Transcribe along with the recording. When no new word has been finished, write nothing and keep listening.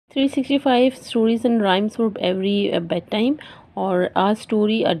365 stories and rhymes for every bed time और आ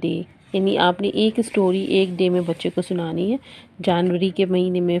story a day, यानी आपने एक स्टोरी एक डे में बच्चे को सुनानी है। जनवरी के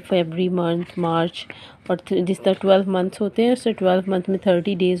महीने में, फरवरी मंथ, मार्च और जिस तरह 12 मंथ्स होते हैं उससे 12 मंथ में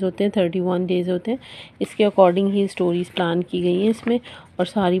 30 डेज़ होते हैं, 31 डेज़ होते हैं। इसके अकॉर्डिंग ही स्टोरीज़ प्लान की गई हैं इसमें, और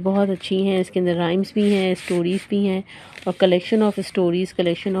सारी बहुत अच्छी हैं। इसके अंदर राइम्स भी हैं, स्टोरीज़ भी हैं और collection of stories,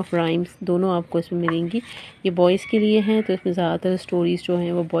 collection of rhymes दोनों आपको इसमें मिलेंगी। ये बॉयज़ के लिए हैं तो इसमें ज़्यादातर स्टोरीज़ जो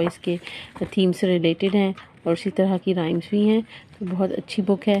हैं वो बॉयज़ के थीम से रिलेटेड हैं और उसी तरह की राइम्स भी हैं। तो बहुत अच्छी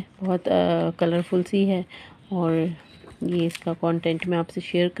बुक है, बहुत कलरफुल सी है और ये इसका कंटेंट मैं आपसे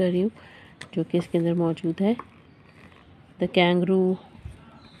शेयर कर रही हूँ जो कि इसके अंदर मौजूद है। द कैंगरू,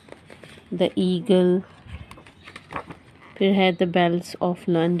 द ईगल, फिर है द बेल्स ऑफ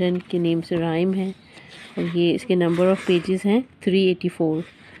लंदन के नेम से राइम है और ये इसके नंबर ऑफ़ पेजेस हैं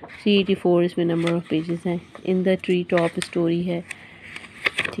 384 इसमें नंबर ऑफ़ पेजेस हैं। In the tree top story है,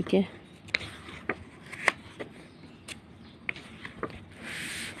 ठीक है।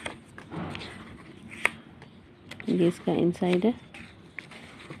 ये इसका इनसाइड है।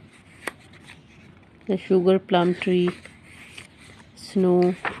 The sugar plum tree,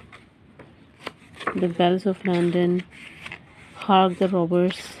 snow, the bells of London, hark the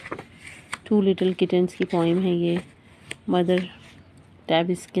robbers, to little kittens की पोइम है ये, मदर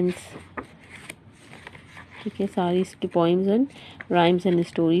टैबिस्किंस, ठीक है। सारी इसकी poems and rhymes and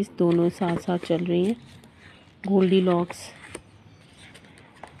stories दोनों साथ साथ चल रही हैं। गोल्डी लॉक्स,